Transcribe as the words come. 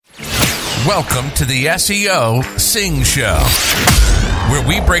Welcome to the SEO Sing Show, where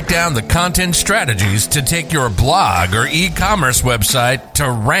we break down the content strategies to take your blog or e-commerce website to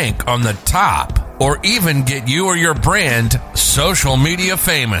rank on the top, or even get you or your brand social media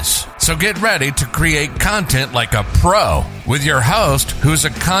famous. So get ready to create content like a pro with your host, who's a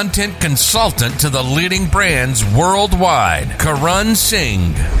content consultant to the leading brands worldwide, Karan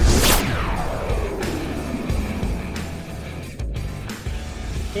Singh.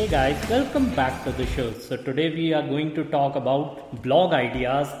 Hey guys, welcome back to the show. So today we are going to talk about blog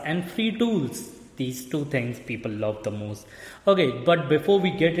ideas and free tools. These two things people love the most. Okay, but before we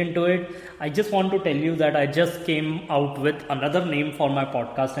get into it, I just want to tell you that I just came out with another name for my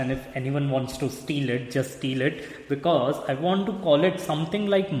podcast, and if anyone wants to steal it, just steal it, because I want to call it something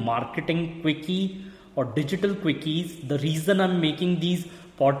like marketing quickie or digital quickies. The reason I'm making these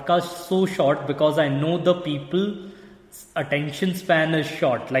podcasts so short, because I know the people attention span is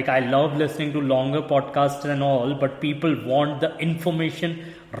short. Like, I love listening to longer podcasts and all, but people want the information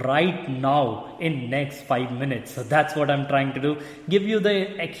right now in next 5 minutes. So that's what I'm trying to do, give you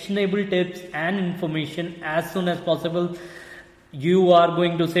the actionable tips and information as soon as possible. You are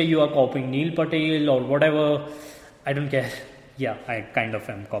going to say you are copying Neil Patel or whatever, I don't care. Yeah, I kind of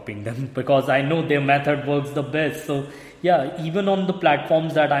am copying them because I know their method works the best. So yeah, even on the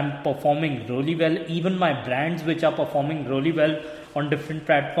platforms that I'm performing really well, even my brands which are performing really well on different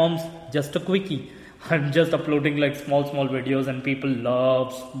platforms, just a quickie. I'm just uploading like small videos, and people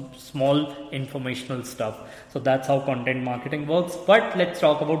love small informational stuff. So that's how content marketing works. But let's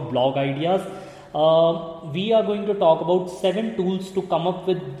talk about blog ideas. We are going to talk about 7 tools to come up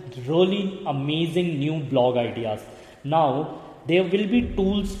with really amazing new blog ideas. Now, there will be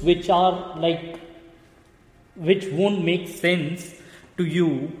tools which are like, which won't make sense to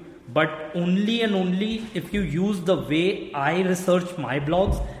you, but only and only if you use the way I research my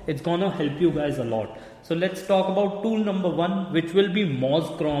blogs, it's gonna help you guys a lot. So let's talk about tool number 1, which will be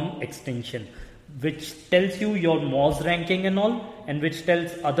Moz Chrome extension, which tells you your Moz ranking and all, and which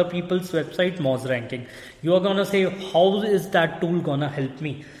tells other people's website Moz ranking. You are gonna say, how is that tool gonna help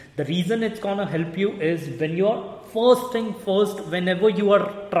me? The reason it's gonna help you is when you are whenever you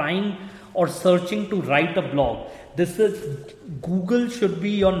are trying or searching to write a blog, Google should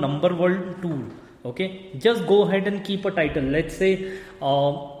be your number 1 tool. Okay, just go ahead and keep a title. Let's say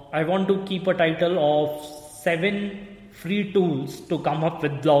I want to keep a title of 7 free tools to come up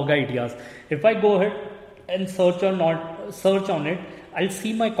with blog ideas. If I go ahead and search on it, I'll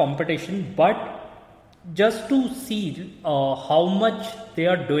see my competition, but just to see how much they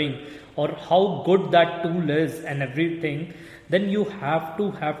are doing or how good that tool is and everything, then you have to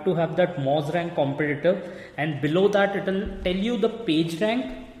have that Moz rank competitor, and below that it will tell you the page rank,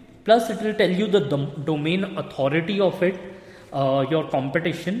 plus it will tell you the domain authority of it, your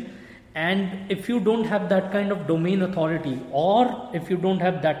competition. And if you don't have that kind of domain authority, or if you don't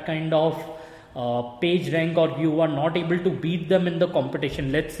have that kind of page rank, or you are not able to beat them in the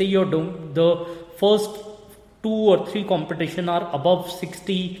competition, let's say the first 2 or 3 competition are above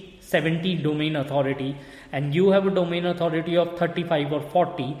 60-70 domain authority, and you have a domain authority of 35 or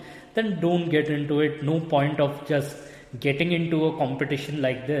 40, then don't get into it. No point of just getting into a competition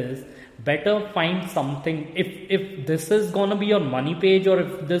like this. Better find something. If this is gonna be your money page, or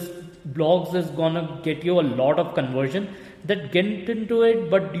if this blogs is gonna get you a lot of conversion, then get into it.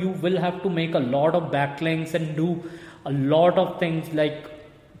 But you will have to make a lot of backlinks and do a lot of things like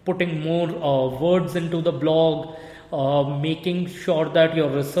putting more words into the blog, making sure that your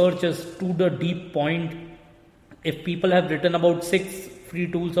research is to the deep point. If people have written about 6 free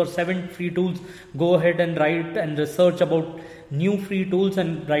tools or 7 free tools, go ahead and write and research about new free tools,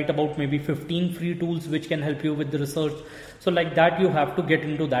 and write about maybe 15 free tools which can help you with the research. So like that, you have to get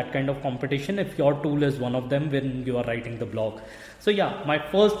into that kind of competition if your tool is one of them when you are writing the blog. So yeah, my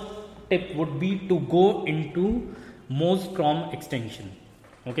first tip would be to go into Moz Chrome extension.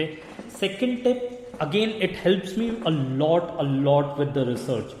 Okay. Second tip, again, it helps me a lot with the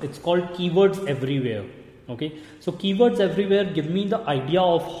research. It's called Keywords Everywhere. Okay, so Keywords Everywhere give me the idea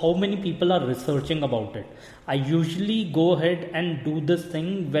of how many people are researching about it. I usually go ahead and do this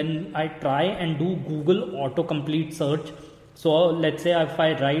thing when I try and do Google autocomplete search. So let's say if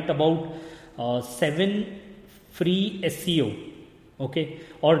I write about 7 free SEO, okay,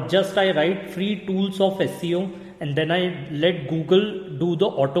 or just I write free tools of SEO, and then I let Google do the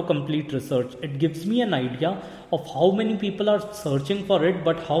autocomplete research. It gives me an idea of how many people are searching for it,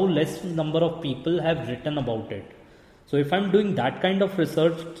 but how less number of people have written about it. So if I'm doing that kind of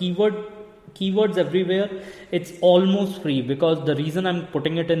research, Keywords Everywhere, it's almost free, because the reason I'm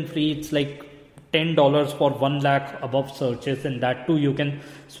putting it in free, it's like $10 for 1 lakh above searches, and that too you can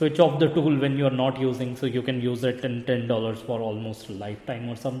switch off the tool when you're not using, so you can use it in $10 for almost a lifetime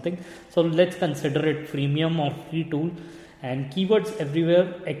or something. So let's consider it freemium or free tool. And keywords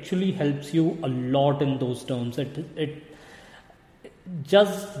everywhere actually helps you a lot in those terms. It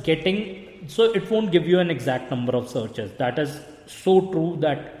just getting, so it won't give you an exact number of searches. That is so true,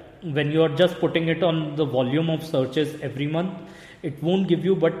 that when you are just putting it on the volume of searches every month, it won't give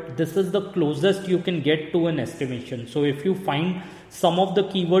you, but this is the closest you can get to an estimation. So if you find some of the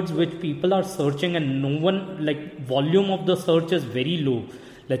keywords which people are searching and no one, like volume of the search is very low,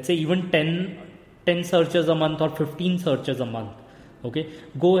 let's say even 10 searches a month or 15 searches a month, okay,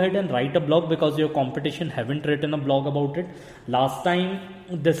 go ahead and write a blog, because your competition haven't written a blog about it. Last time,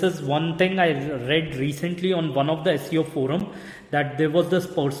 this is one thing I read recently on one of the SEO forum, that there was this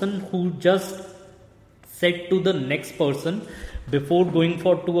person who just said to the next person, before going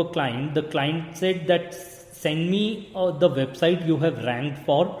to a client, the client said that send me the website you have ranked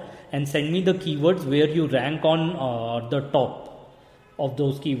for and send me the keywords where you rank on the top of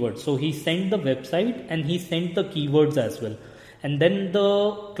those keywords. So he sent the website and he sent the keywords as well. And then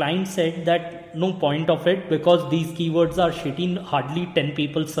the client said that no point of it, because these keywords are shitty, hardly 10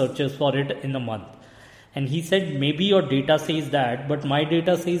 people searches for it in a month. And he said, maybe your data says that, but my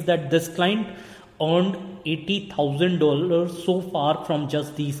data says that this client earned $80,000 so far from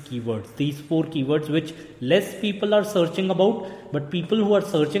just these keywords, these 4 keywords, which less people are searching about, but people who are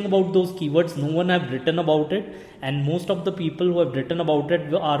searching about those keywords, no one have written about it, and most of the people who have written about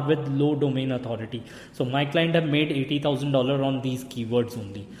it are with low domain authority. So my client have made $80,000 on these keywords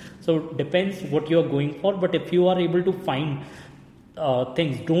only. So depends what you are going for, but if you are able to find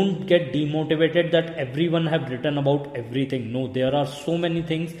things, don't get demotivated that everyone have written about everything. No, there are so many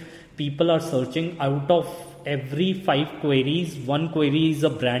things. People are searching. Out of every 5 queries, 1 query is a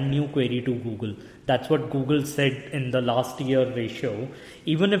brand new query to Google. That's what Google said in the last year ratio.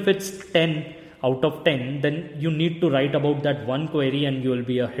 Even if it's 10 out of 10, then you need to write about that 1 query and you will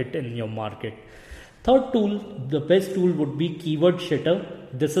be a hit in your market. Third tool, the best tool would be Keyword Shitter.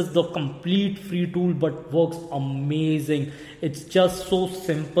 This is the complete free tool but works amazing. It's just so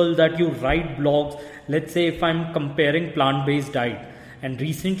simple that you write blogs. Let's say if I'm comparing plant-based diet, and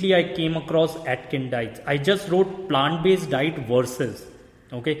recently I came across Atkins diets. I just wrote plant-based diet versus,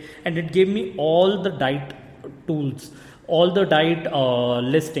 okay, and it gave me all the diet tools, all the diet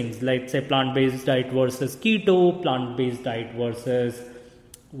listings. Let's say plant-based diet versus keto, plant-based diet versus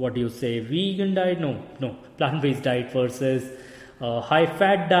vegan diet. No, plant-based diet versus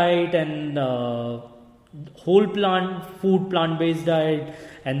high-fat diet, and whole plant food plant-based diet,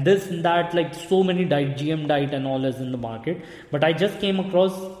 and this and that, like so many diet, GM diet and all is in the market. But I just came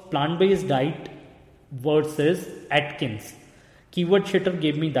across plant-based diet versus Atkins. Keyword Shitter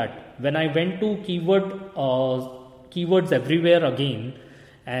gave me that. When I went to keywords everywhere again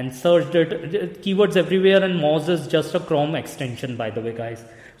and searched it, keywords everywhere, and Moz is just a Chrome extension, by the way, guys.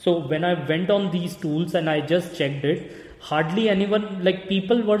 So when I went on these tools and I just checked it, hardly anyone, like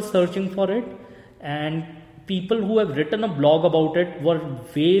people were searching for it, and people who have written a blog about it were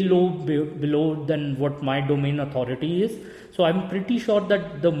way below than what my domain authority is. So I'm pretty sure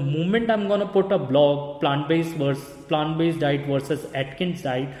that the moment I'm gonna put a blog, plant-based diet versus Atkins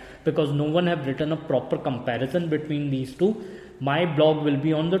diet, because no one have written a proper comparison between these two, my blog will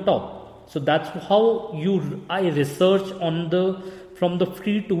be on the top. So that's how I research from the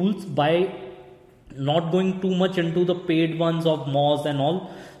free tools by not going too much into the paid ones of Moz and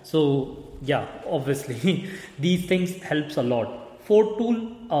all. So yeah, obviously these things helps a lot. Fourth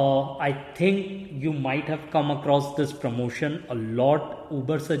tool, I think you might have come across this promotion a lot,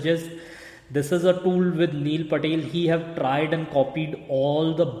 Uber Suggest. This is a tool with Neil Patel. He have tried and copied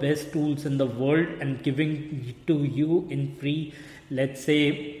all the best tools in the world and giving to you in free. Let's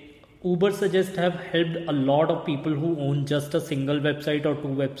say Uber Suggest have helped a lot of people who own just a single website or 2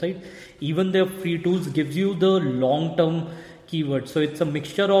 websites. Even their free tools gives you the long-term keywords. So it's a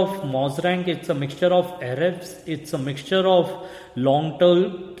mixture of MozRank, it's a mixture of Ahrefs, it's a mixture of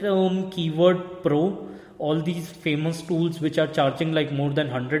long-term keyword pro. All these famous tools which are charging like more than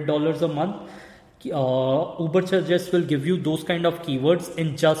 $100 a month. Uber Suggest will give you those kind of keywords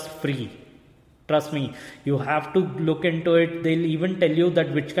in just free. Trust me, you have to look into it. They'll even tell you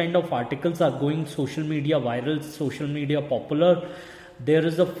that which kind of articles are going social media viral, social media popular. There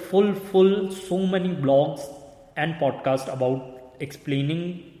is a full so many blogs and podcasts about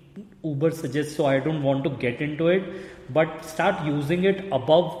explaining Uber Suggest, so I don't want to get into it, but start using it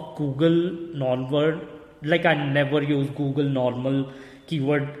above Google normal. Like I never use Google normal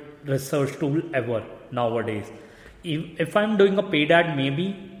keyword research tool ever nowadays. If I'm doing a paid ad,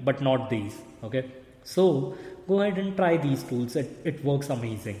 maybe, but not these. Okay, so go ahead and try these tools. It works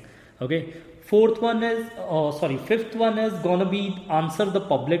amazing. Okay, fifth one is gonna be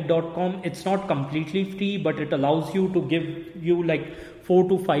answerthepublic.com. It's not completely free, but it allows you to give you like 4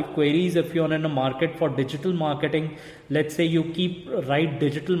 to 5 queries if you're in a market for digital marketing. Let's say you write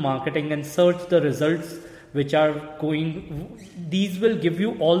digital marketing and search the results which are going. These will give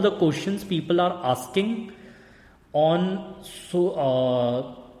you all the questions people are asking on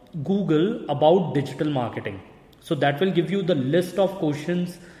Google about digital marketing. So that will give you the list of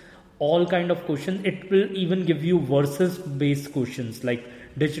questions, all kind of questions. It will even give you versus based questions like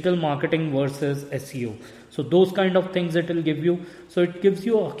digital marketing versus SEO. So those kind of things it will give you. So it gives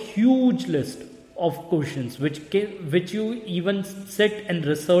you a huge list of questions which you even sit and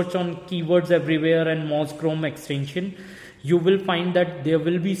research on keywords everywhere and Moz Chrome extension. You will find that there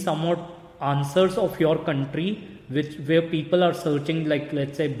will be somewhat answers of your country where people are searching, like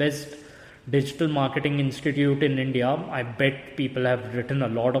let's say best digital marketing institute in India. I bet people have written a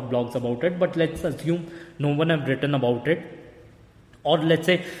lot of blogs about it, but let's assume no one have written about it. Or let's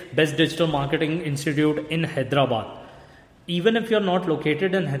say best digital marketing institute in Hyderabad. Even if you're not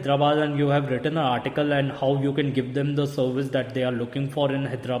located in Hyderabad and you have written an article and how you can give them the service that they are looking for in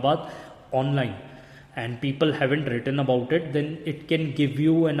Hyderabad online, and people haven't written about it, then it can give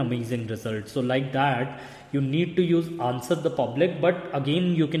you an amazing result. So like that, you need to use Answer the Public, but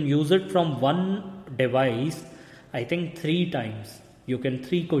again you can use it from one device, I think 3 times. You can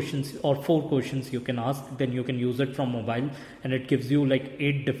 3 questions or 4 questions you can ask, then you can use it from mobile, and it gives you like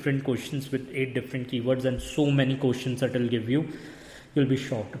 8 different questions with 8 different keywords and so many questions that will give you. You'll be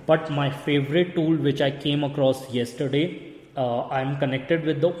shocked. But my favorite tool which I came across yesterday, I'm connected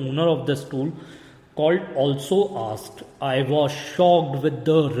with the owner of this tool, called Also Asked. I was shocked with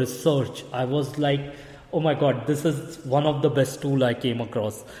the research. I was like, oh my god, this is one of the best tool I came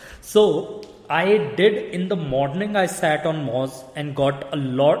across. So I did in the morning, I sat on Moz and got a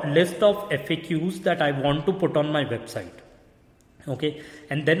list of FAQs that I want to put on my website. Okay,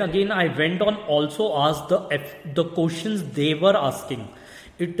 and then again I went on Also Asked the questions they were asking.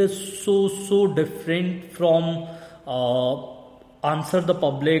 It is so different from Answer the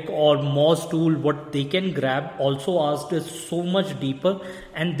Public or Moz tool. What they can grab, Also Asked, is so much deeper,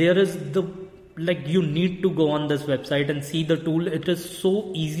 and there is you need to go on this website and see the tool. It is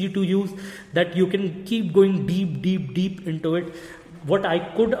so easy to use that you can keep going deep into it. What I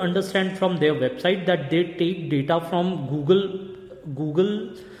could understand from their website, that they take data from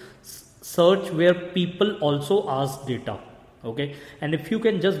Google search where people also ask data. Okay, and if you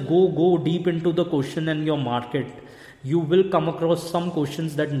can just go deep into the question and your market, you will come across some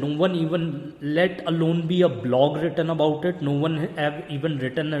questions that no one even, let alone be a blog written about it, no one have even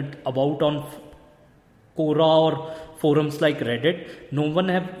written it about on Quora or forums like Reddit. No one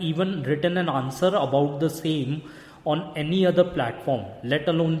have even written an answer about the same on any other platform, let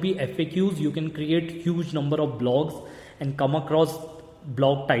alone be FAQs. You can create huge number of blogs and come across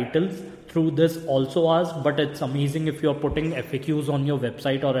blog titles through this Also Asked. But it's amazing if you're putting FAQs on your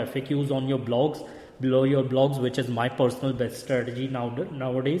website or FAQs on your blogs, below your blogs, which is my personal best strategy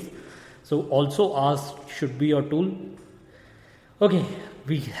nowadays. So Also Asked should be your tool. Okay,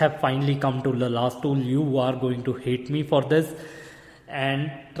 we have finally come to the last tool. You are going to hate me for this,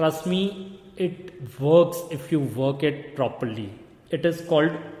 and trust me, it works if you work it properly. It is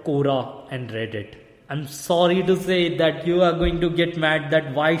called Quora and Reddit. I'm sorry to say that you are going to get mad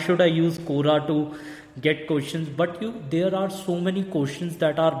that why should I use Quora to get questions, but there are so many questions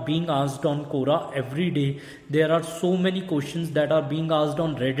that are being asked on Quora every day. There are so many questions that are being asked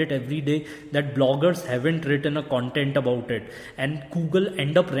on Reddit every day that bloggers haven't written a content about it, and Google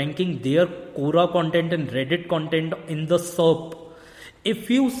end up ranking their Quora content and Reddit content in the SERP. If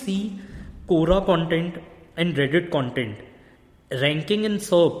you see Quora content and Reddit content ranking in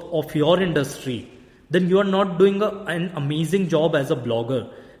SERP of your industry, then you are not doing an amazing job as a blogger.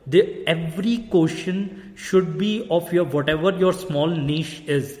 Every question should be of your whatever your small niche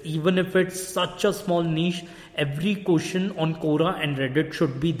is. Even if it's such a small niche, every question on Quora and Reddit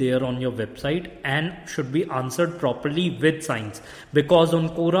should be there on your website and should be answered properly with science. Because on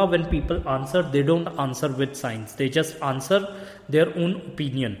Quora, when people answer, they don't answer with science. They just answer their own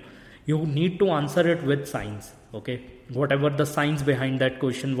opinion. You need to answer it with science. Okay, whatever the science behind that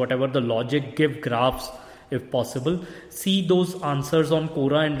question, whatever the logic, give graphs if possible. See those answers on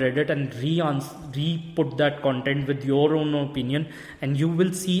Quora and Reddit and re-put that content with your own opinion, and you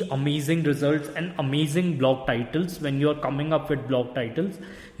will see amazing results and amazing blog titles. When you are coming up with blog titles,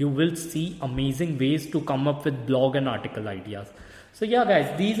 you will see amazing ways to come up with blog and article ideas. So yeah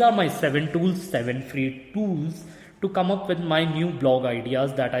guys, these are my 7 tools, 7 free tools to come up with my new blog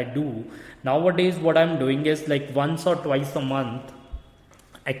ideas that I do. Nowadays, what I'm doing is like once or twice a month.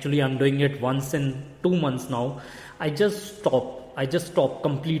 Actually, I'm doing it once in 2 months now. I just stop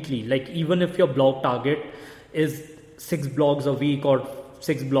completely. Like even if your blog target is 6 blogs a week or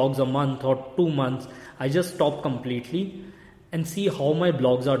 6 blogs a month or 2 months, I just stop completely and see how my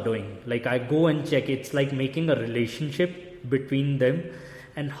blogs are doing. Like I go and check. It's like making a relationship between them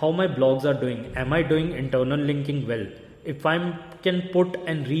and how my blogs are doing. Am I doing internal linking well? If I can put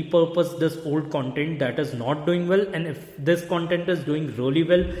and repurpose this old content that is not doing well, and if this content is doing really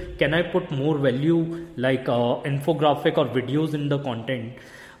well, can I put more value like infographic or videos in the content?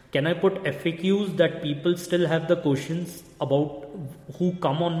 Can I put FAQs that people still have the questions about who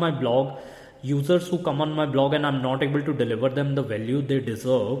come on my blog, users who come on my blog, and I'm not able to deliver them the value they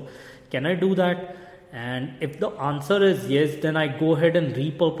deserve? Can I do that? And if the answer is yes, then I go ahead and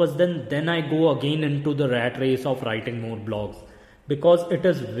repurpose them. Then I go again into the rat race of writing more blogs, because it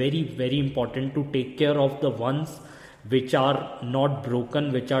is very, very important to take care of the ones which are not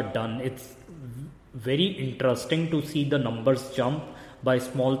broken, which are done. It's very interesting to see the numbers jump by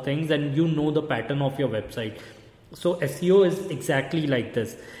small things, and you know the pattern of your website. So SEO is exactly like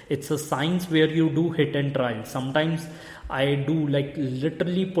this. It's a science where you do hit and try. Sometimes I do like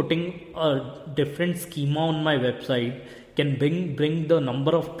literally putting a different schema on my website can bring the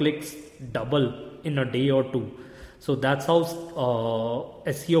number of clicks double in a day or two. So that's how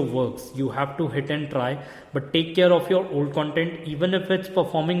SEO works. You have to hit and try, but take care of your old content. Even if it's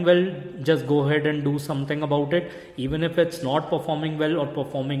performing well, just go ahead and do something about it. Even if it's not performing well or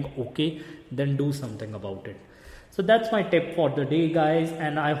performing okay, then do something about it. So that's my tip for the day, guys,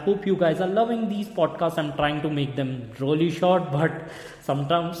 and I hope you guys are loving these podcasts. I'm trying to make them really short, but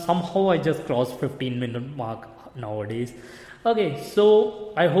somehow I just crossed 15-minute mark nowadays. Okay,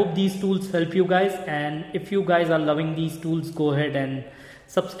 so I hope these tools help you guys, and if you guys are loving these tools, go ahead and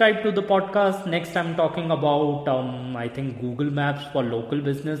subscribe to the podcast. Next I'm talking about I think Google Maps for local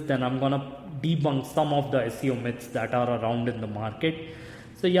business. Then I'm gonna debunk some of the SEO myths that are around in the market.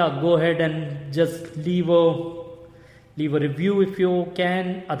 So yeah, go ahead and just leave a review if you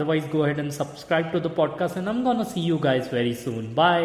can. Otherwise, go ahead and subscribe to the podcast, and I'm gonna see you guys very soon. Bye.